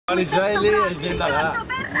Israele e viene da là.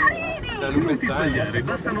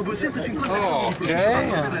 Bastano 250 Oh,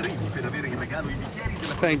 okay.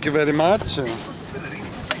 Thank you very much.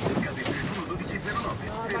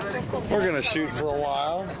 We're gonna shoot for a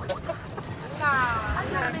while.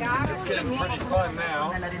 It's getting pretty fun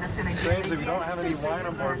now. Strangely, we don't have any wine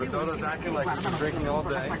on board, but Dodo's acting like we've been drinking all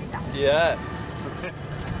day. Yeah.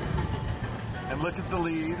 And look at the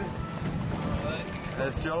lead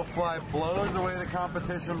as Joe Fly blows away the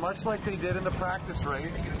competition, much like they did in the practice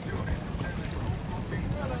race.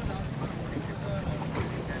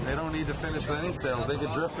 They don't need to finish with any sails. They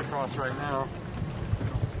could drift across right now.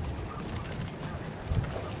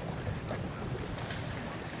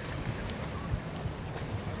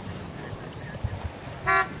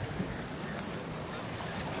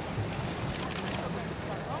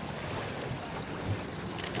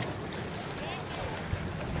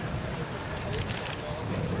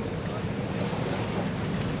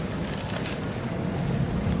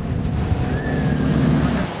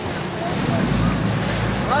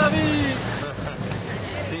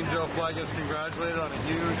 Team Joe Fly gets congratulated on a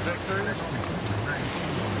huge victory.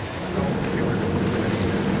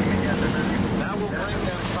 That will bring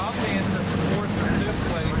them probably into 4th or 5th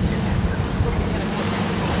place.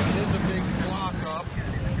 It is a big block up.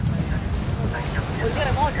 Vuol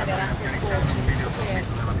dire molto avere anche un coach, visto che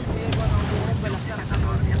seguono comunque la serata di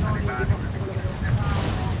lavoro, di allenamenti.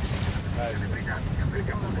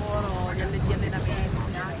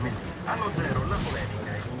 Allo zero, la polemica.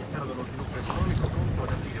 Il Ministero dello Sviluppo Economico pronto ad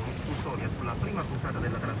aprire un'istruttoria sulla prima puntata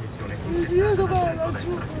della trasmissione.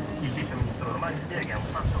 Il vice ministro Romani spiega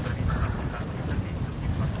un passo previsto dal contratto di servizio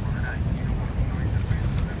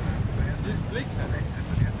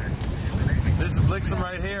This is Blixen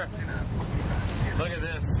right here. Look at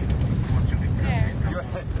this.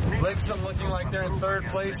 Blixen looking like they're in 3rd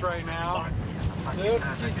place right now.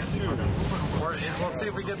 32. We'll see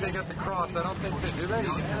if they get the cross. I don't think they do.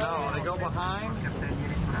 No, they go behind.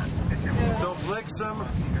 So Blixen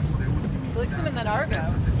and then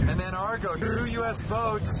Argo. And then Argo, 2 U.S.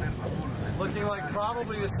 boats, looking like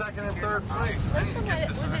probably the 2nd and 3rd place.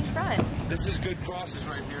 Was in front. This is good crosses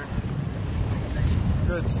right here.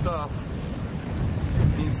 Good stuff.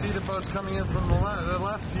 You can see the boats coming in from the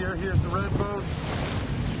left here. Here's the red boat.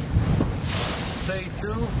 Say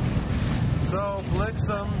 2. So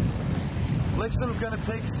Blixen's going to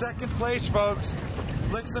take 2nd place, folks.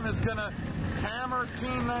 Blixen is going to hammer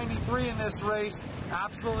Team 93 in this race,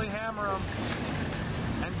 absolutely hammer them,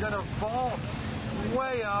 and going to vault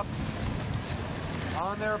way up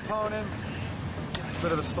on their opponent. A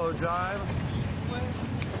bit of a slow jibe, a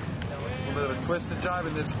little bit of a twisted jibe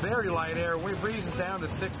in this very light air. Wind breezes down to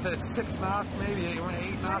 6 knots, maybe 8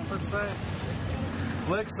 knots, let's say.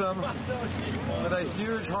 Blixen with a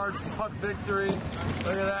huge hard-fought victory.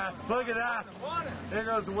 Look at that! Look at that! Here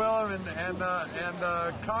goes Willem and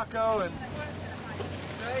Kako and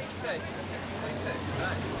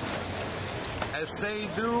as say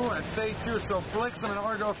 2. So Blixen and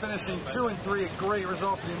Argo finishing 2 and 3. A great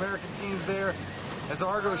result for the American teams there. As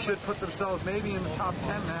Argo should put themselves maybe in the top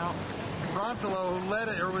 10 now. Brontolo, who led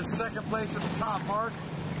it or was 2nd place at the top mark,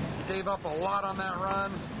 gave up a lot on that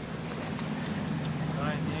run.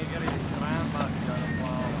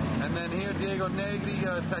 And then here, Diego Negri,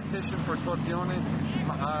 tactician for Tortione,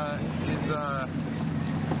 is a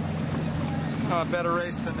better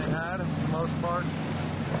race than they had for the most part.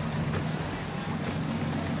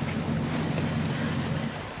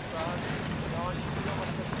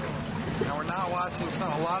 Now we're not watching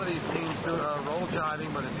a lot of these teams do roll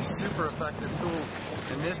jiving, but it's a super effective tool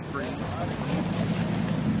in this breeze.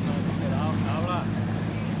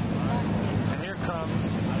 Here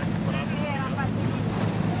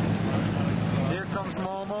comes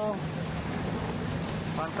Momo.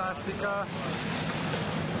 Fantastica.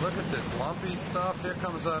 Look at this lumpy stuff. Here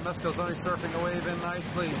comes Mescalzoni surfing a wave in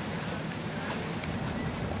nicely.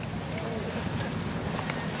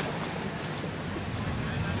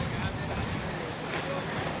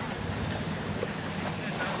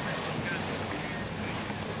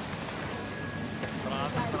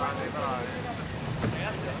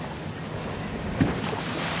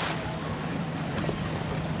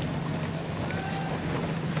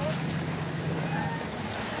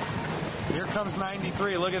 Here comes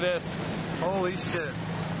 93. Look at this. Holy shit.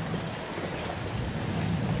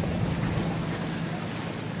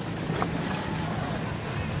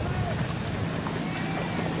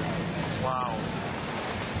 Wow.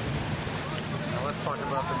 Now let's talk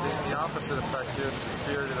about the opposite effect here, the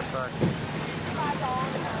spirited effect.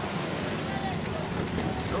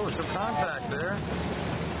 Oh, some contact there.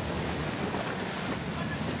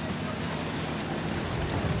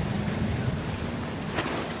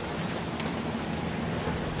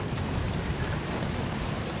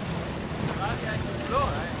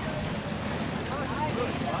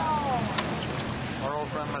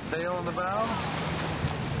 Mateo on the bow.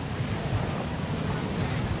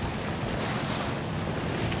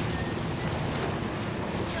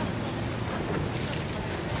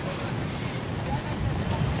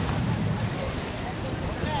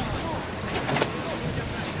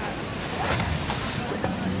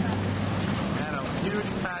 And a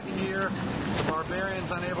huge pack here. The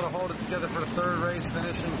Barbarians unable to hold it together for the third race,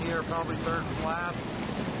 finishing here probably third from last.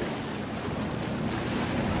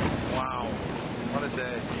 Wow, what a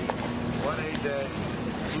day. What a day.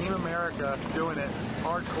 Team America doing it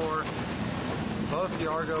hardcore. Both the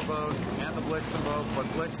Argo boat and the Blixen boat, but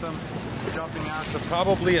Blixen jumping out to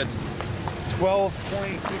probably a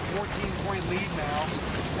 12-point, 14-point lead now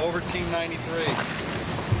over Team 93.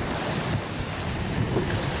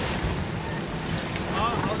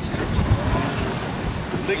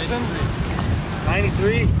 Blixen,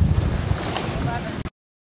 93.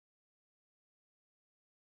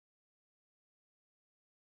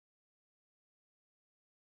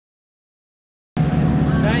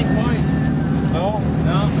 No?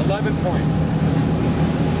 No. 11 point.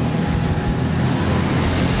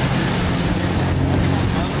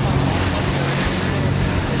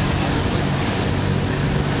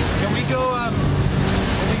 Can we go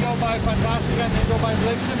by Fantastica and then go by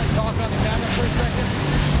Blixen and talk on the camera for a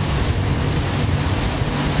second?